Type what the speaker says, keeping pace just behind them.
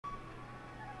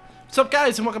What's up,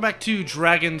 guys, and welcome back to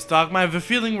Dragon's Dogma. I have a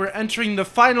feeling we're entering the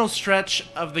final stretch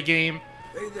of the game.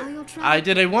 I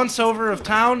did a once-over of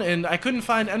town, and I couldn't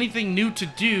find anything new to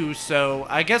do, so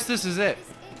I guess this is it.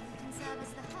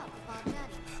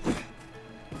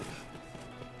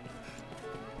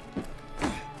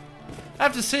 I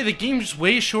have to say, the game's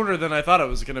way shorter than I thought it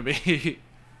was gonna be.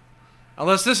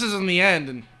 Unless this isn't the end,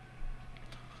 and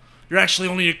you're actually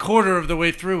only a quarter of the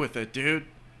way through with it, dude.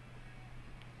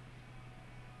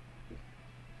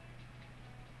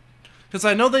 Because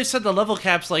I know they said the level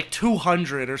cap's like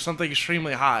 200 or something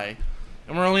extremely high.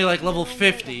 And we're only like level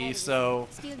 50, so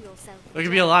there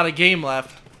could be a lot of game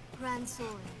left.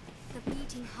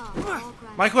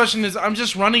 My question is, I'm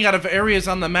just running out of areas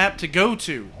on the map to go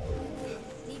to.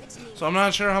 So I'm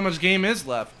not sure how much game is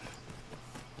left.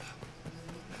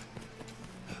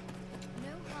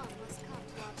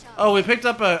 Oh, we picked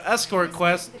up a escort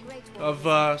quest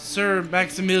of Sir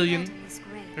Maximilian.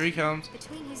 Here he comes.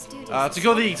 To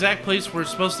go the exact place we're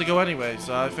supposed to go anyway,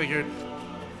 so I figured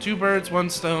 2 birds, 1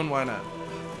 stone, why not?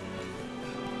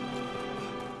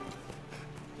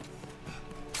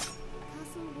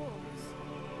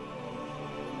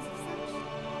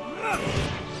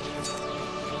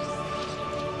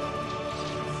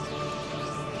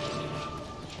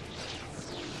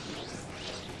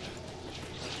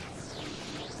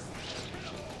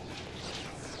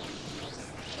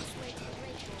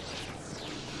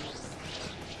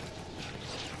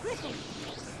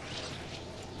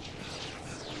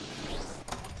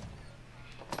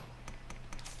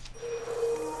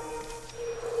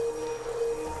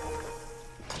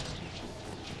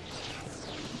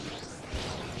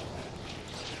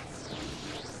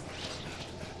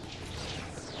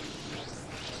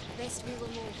 We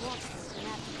were more watchful than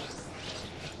ever.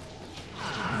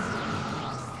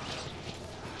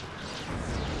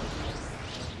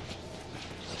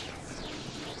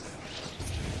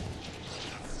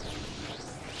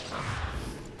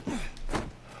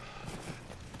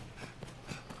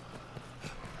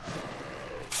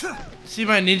 See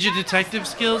my ninja detective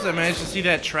skills? I managed to see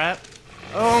that trap.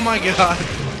 Oh my god.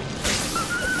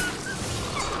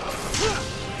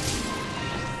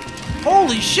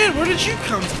 Holy shit, where did you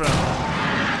come from?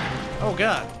 Oh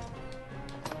god.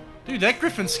 Dude, that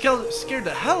griffin scared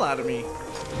the hell out of me.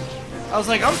 I was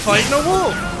like, I'm fighting a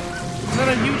wolf. And then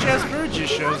a huge ass bird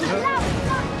just shows up.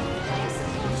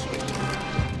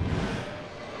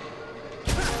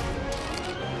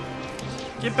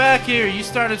 Get back here, you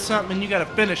started something and you gotta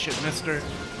finish it, mister.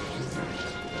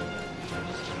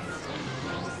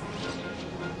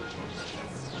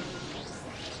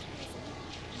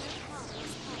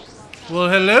 Well,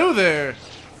 hello there.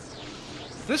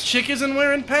 This chick isn't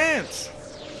wearing pants.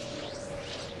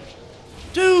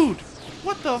 Dude,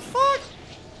 what the fuck?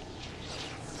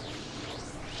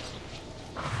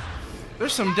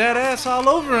 There's some dead ass all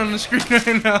over on the screen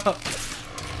right now.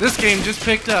 This game just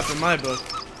picked up in my book.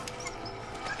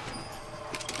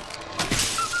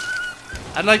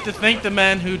 I'd like to thank the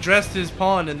man who dressed his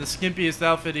pawn in the skimpiest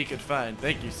outfit he could find.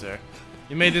 Thank you, sir.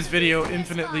 You made this video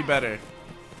infinitely better.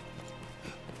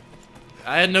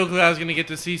 I had no clue I was going to get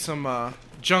to see some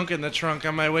junk in the trunk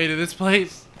on my way to this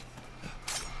place.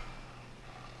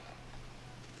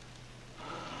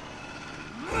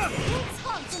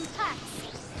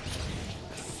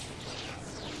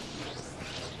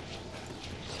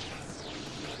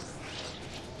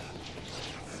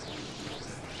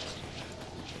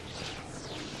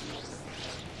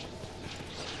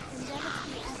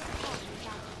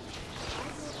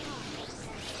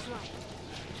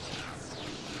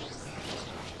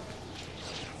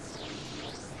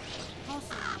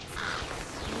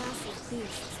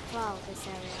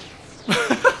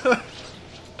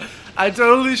 I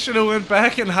totally should have went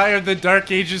back and hired the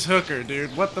Dark Ages hooker,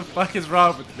 dude. What the fuck is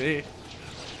wrong with me?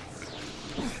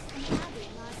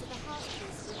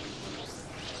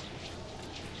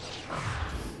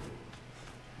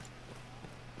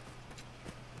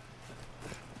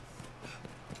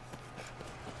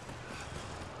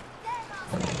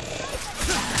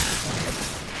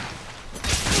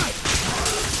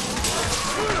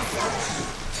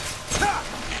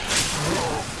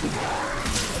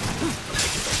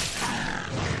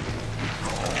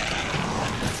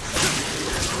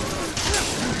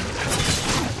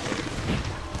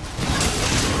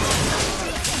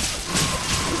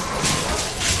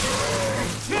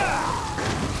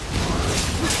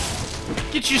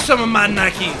 Get you some of my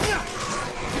Nikes.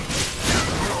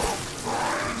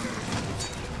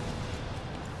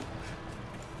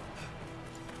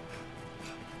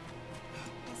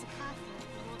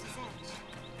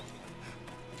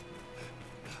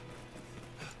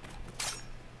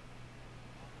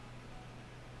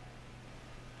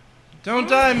 Don't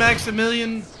die,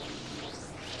 Maximilian.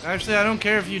 Actually, I don't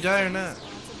care if you die or not.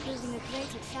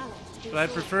 But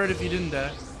I'd prefer it if you didn't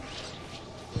die.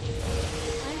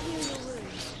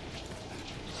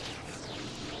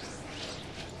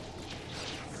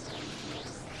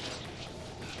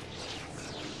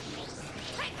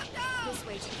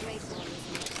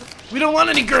 We don't want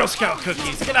any Girl Scout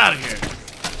cookies. Get out of here.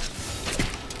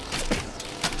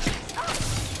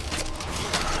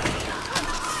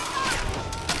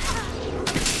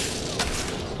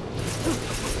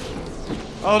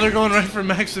 Oh, they're going right for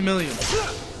Maximilian.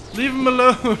 Leave him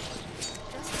alone.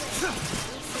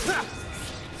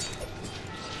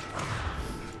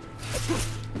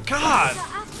 God,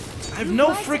 I have no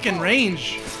freaking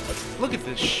range. Look at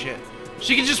this shit.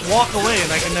 She can just walk away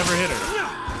and I can never hit her.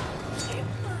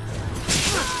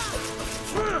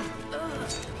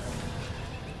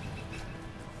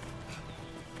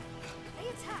 They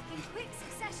attack in quick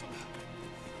succession.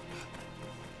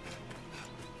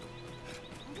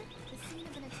 The scene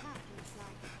of an attack looks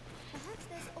like. Perhaps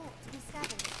there's ought to be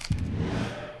scavenged.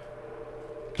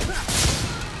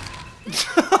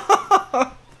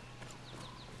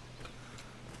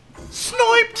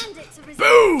 Sniped!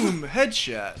 Boom!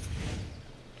 Headshot.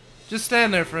 Just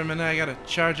stand there for a minute, I gotta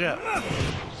charge up.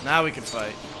 Now we can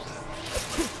fight.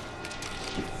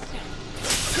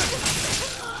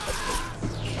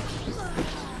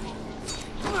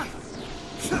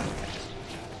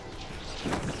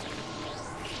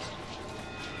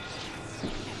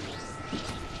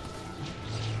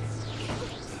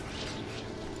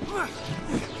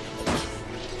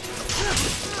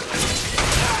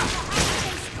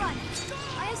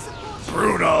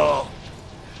 Brutal!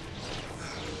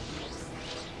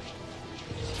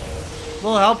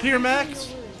 Little help here, Max?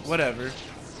 Whatever.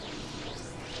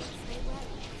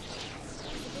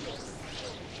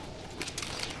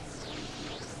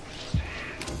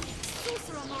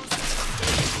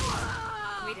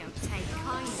 We don't take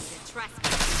kindly to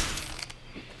trespass.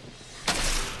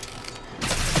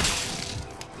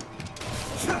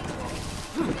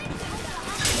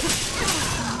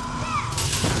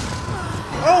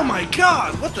 Oh my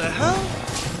god, what the hell?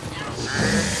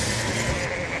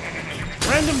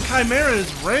 Random Chimera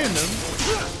is random.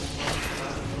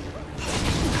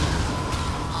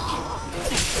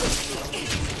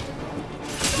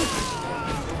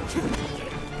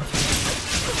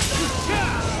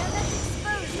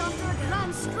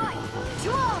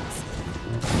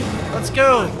 Let's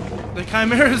go. The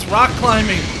Chimera is rock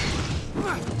climbing.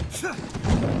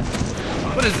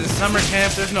 What is this, summer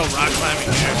camp? There's no rock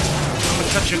climbing here. I'm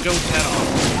gonna cut your goat's head off.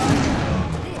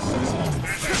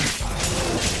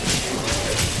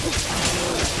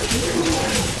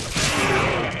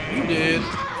 You did.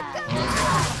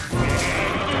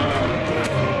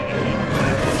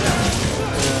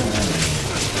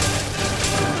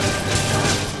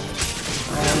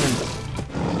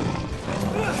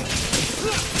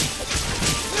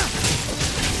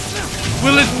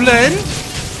 Will it blend?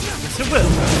 Yes, it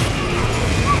will.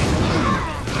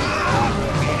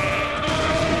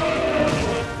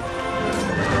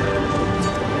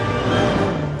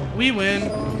 We win.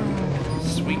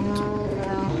 Sweet.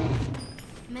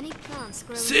 Many plants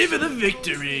grow Savor the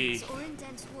victory.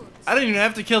 I didn't even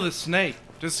have to kill the snake.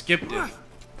 Just skipped it.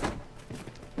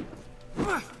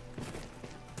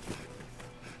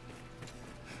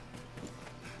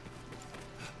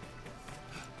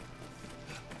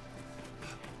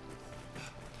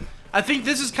 I think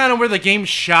this is kind of where the game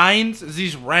shines, is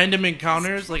these random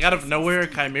encounters. Like out of nowhere, a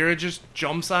Chimera just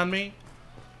jumps on me.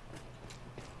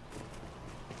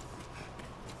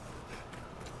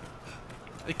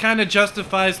 It kind of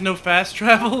justifies no fast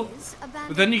travel.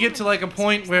 But then you get to like a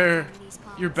point where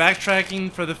you're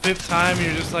backtracking for the 5th time and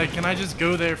you're just like, can I just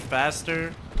go there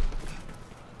faster?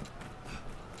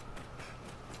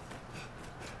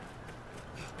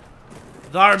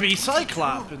 There be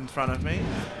Cyclop in front of me.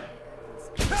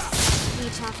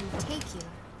 Reach out and take you.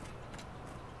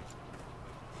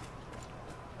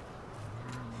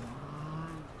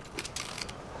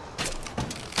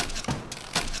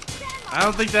 I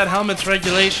don't think that helmet's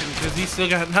regulation because he still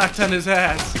got knocked on his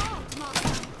ass.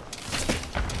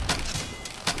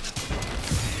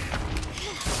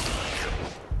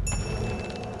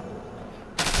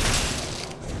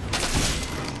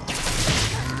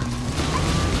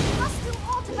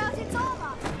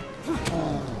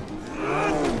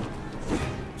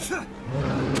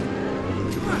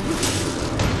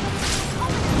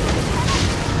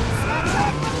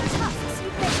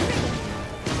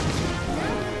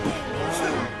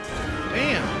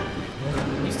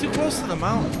 To the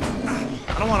mountain.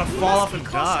 I don't want to fall off and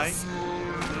die.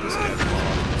 This guy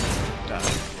died.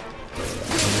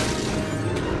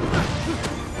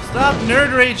 Stop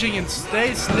nerd raging and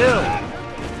stay still.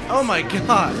 Oh my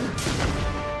god.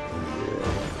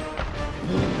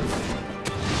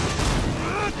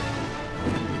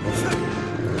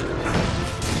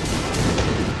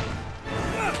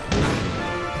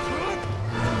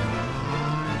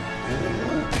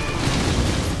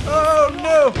 Oh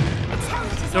no!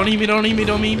 Don't eat me, don't eat me,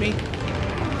 don't eat me.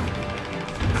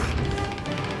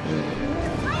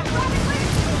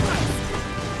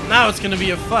 Now it's gonna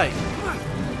be a fight.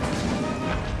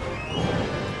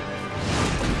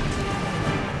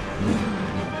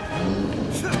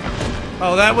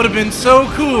 Oh, that would have been so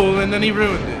cool, and then he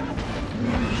ruined it.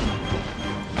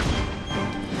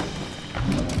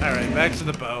 Alright, back to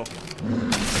the bow.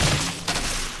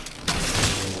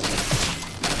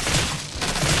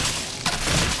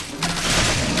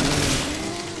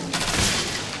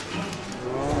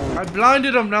 I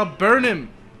blinded him, now burn him!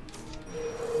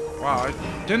 Wow, I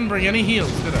didn't bring any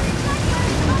heals, did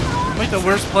I? I'm like the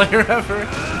worst player ever.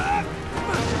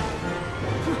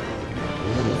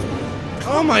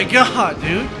 Oh my god,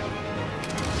 dude!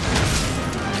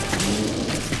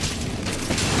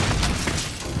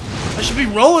 I should be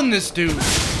rolling this dude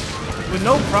with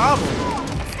no problem.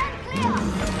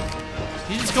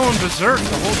 He's just going berserk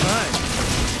the whole time.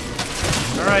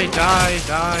 Alright, die,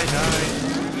 die,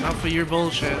 die. Enough of your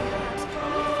bullshit.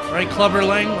 Alright,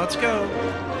 Clubberlang, let's go.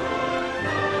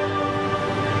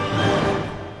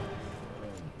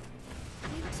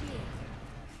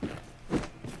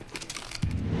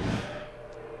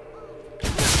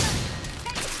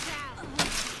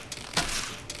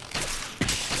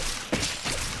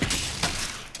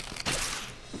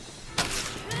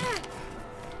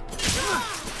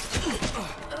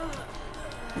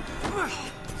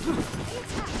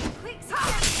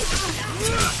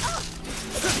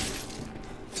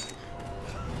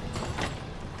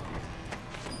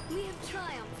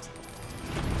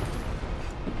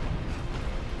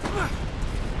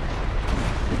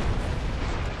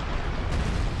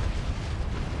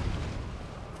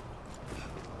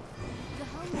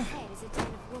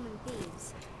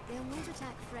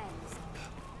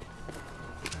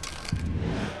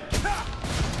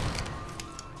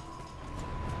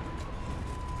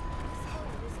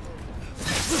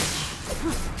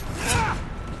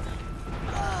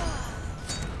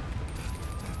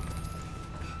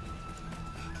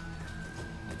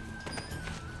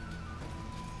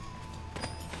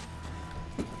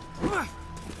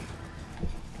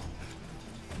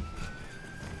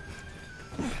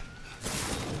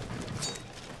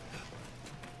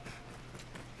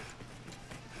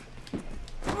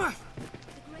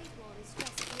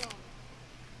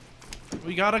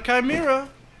 We got a chimera.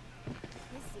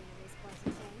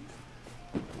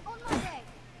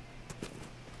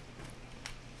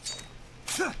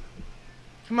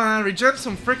 Come on, reject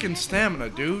some freaking stamina,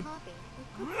 dude.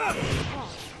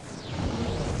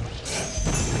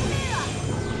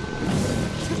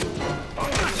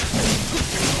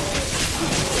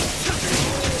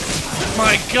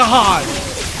 My god!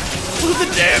 Look at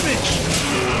the damage!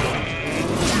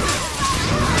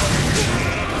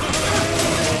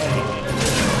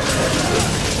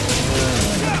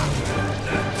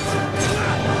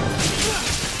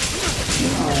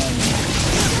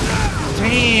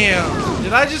 Damn!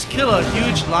 Did I just kill a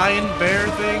huge lion, bear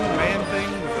thing, man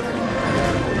thing with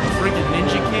a freaking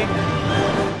ninja kick?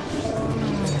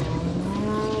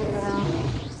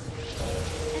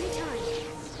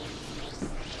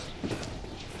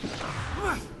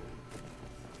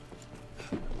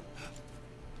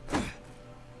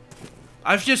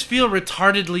 I just feel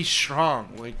retardedly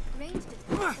strong. Like,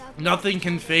 nothing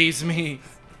can faze me.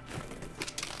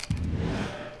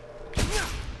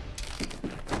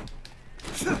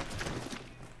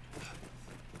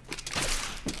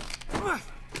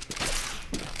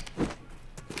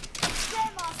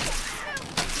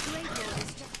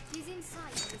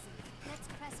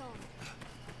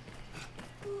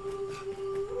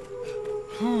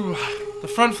 The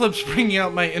front flip's bringing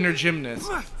out my inner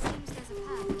gymnast.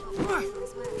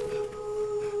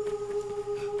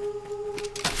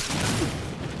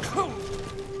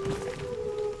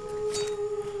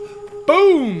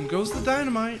 Boom! Goes the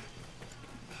dynamite.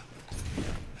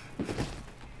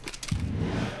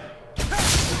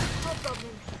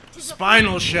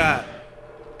 Spinal shot.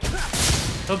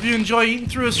 Hope you enjoy eating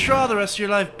through a straw the rest of your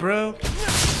life, bro.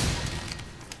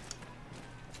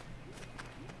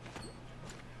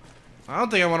 I don't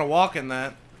think I want to walk in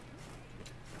that.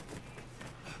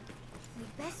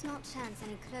 We'd best not chance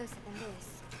any closer than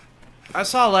this. I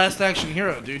saw Last Action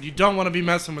Hero, dude. You don't want to be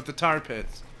messing with the tar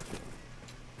pits.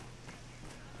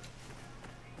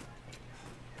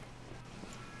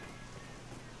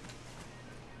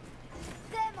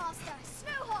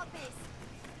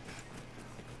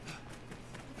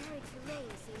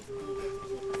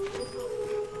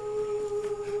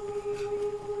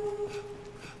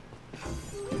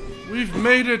 We've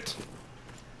made it.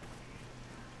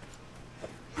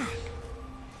 I'm healing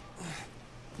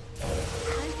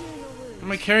your wounds. I'm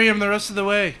gonna carry him the rest of the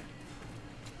way.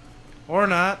 Or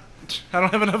not. I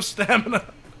don't have enough stamina.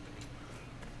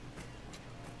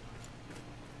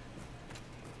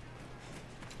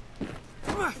 The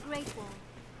GreatWall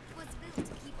was built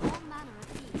to keep all manner of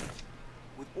peace.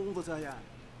 With all that I am.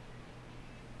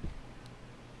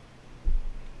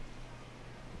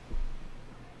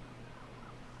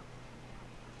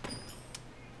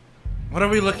 What are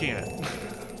we looking at?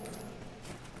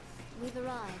 We've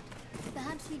arrived.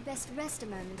 Perhaps we'd best rest a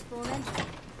moment before entering.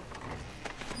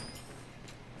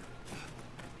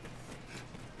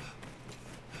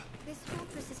 This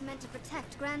fortress is meant to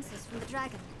protect Grancis from the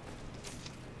dragon.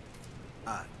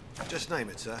 Ah, just name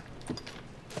it, sir.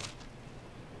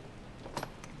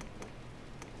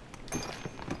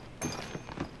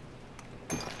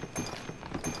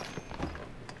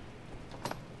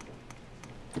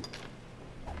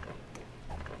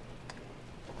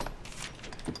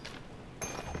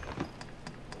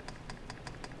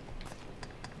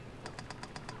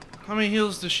 How many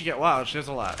heals does she get? Wow, she has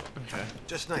a lot. Okay.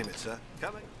 Just name it, sir.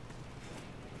 Coming.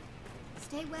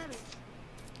 Stay wary.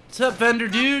 What's up, vendor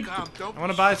dude? Come, don't I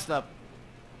want to buy stuff.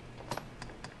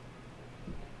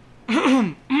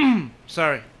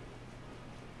 Sorry.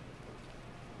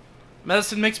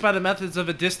 Medicine mixed by the methods of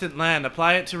a distant land.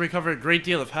 Apply it to recover a great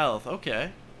deal of health.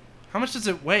 Okay. How much does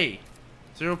it weigh?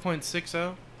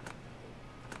 0.60?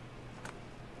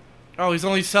 Oh, he's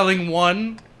only selling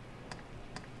one?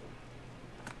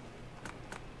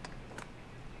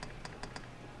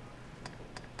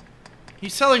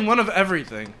 He's selling one of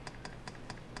everything.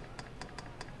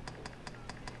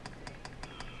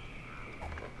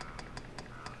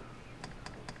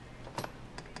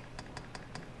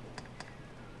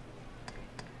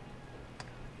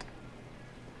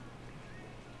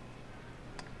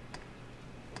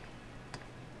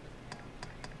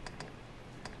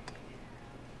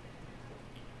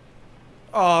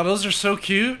 Oh, those are so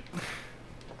cute.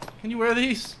 Can you wear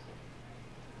these?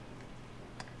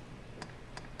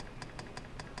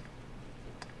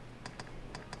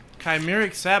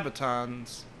 Chimeric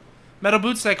Sabatons. Metal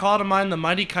boots that call to mind the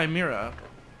mighty Chimera.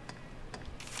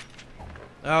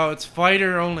 Oh, it's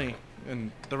fighter only.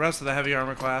 And the rest of the heavy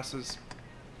armor classes.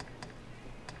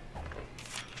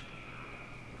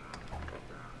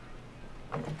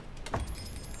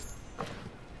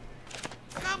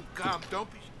 Come,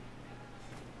 don't be...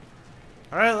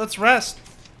 Alright, let's rest.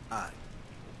 Ah,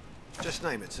 just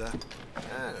name it, sir.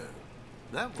 Oh,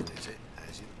 that one is it.